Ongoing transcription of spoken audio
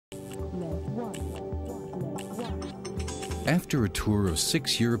After a tour of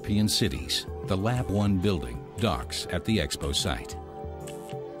 6 European cities, the LAB.01 building docks at the EXPO site.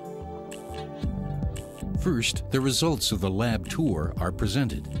 First, the results of the lab tour are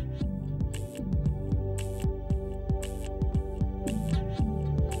presented.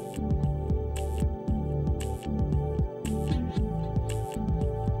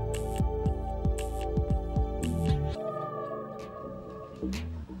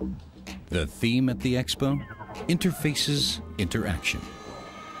 The theme at the Expo? Interfaces, interaction.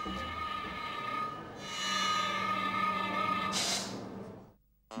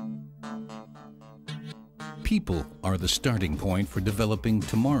 People are the starting point for developing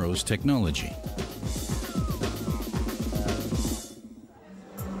tomorrow's technology.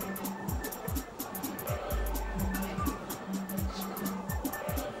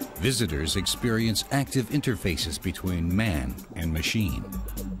 Visitors experience active interfaces between man and machine.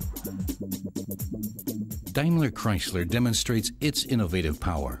 DaimlerChrysler demonstrates its innovative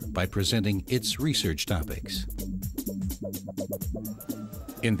power by presenting its research topics.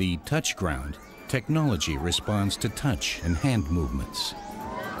 In the touch ground, technology responds to touch and hand movements.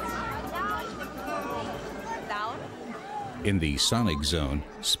 In the sonic zone,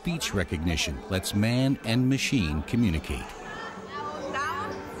 speech recognition lets man and machine communicate.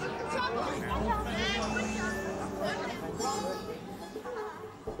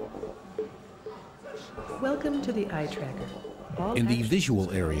 Welcome to the eye tracker. In the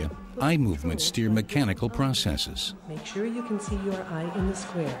visual area, eye movements steer mechanical processes. Make sure you can see your eye in the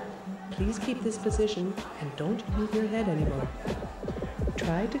square. Please keep this position and don't move your head anymore.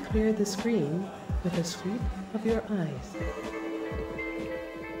 Try to clear the screen with a sweep of your eyes.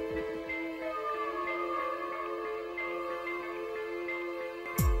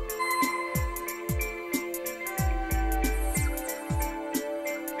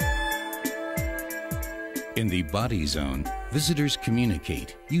 In the body zone, visitors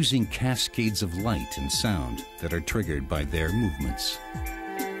communicate using cascades of light and sound that are triggered by their movements.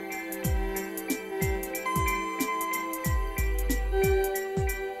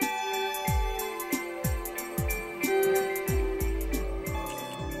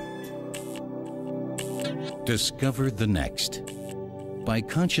 Discover the next. By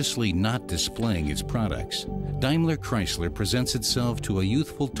consciously not displaying its products, DaimlerChrysler presents itself to a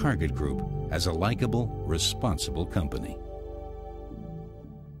youthful target group as a likable, responsible company.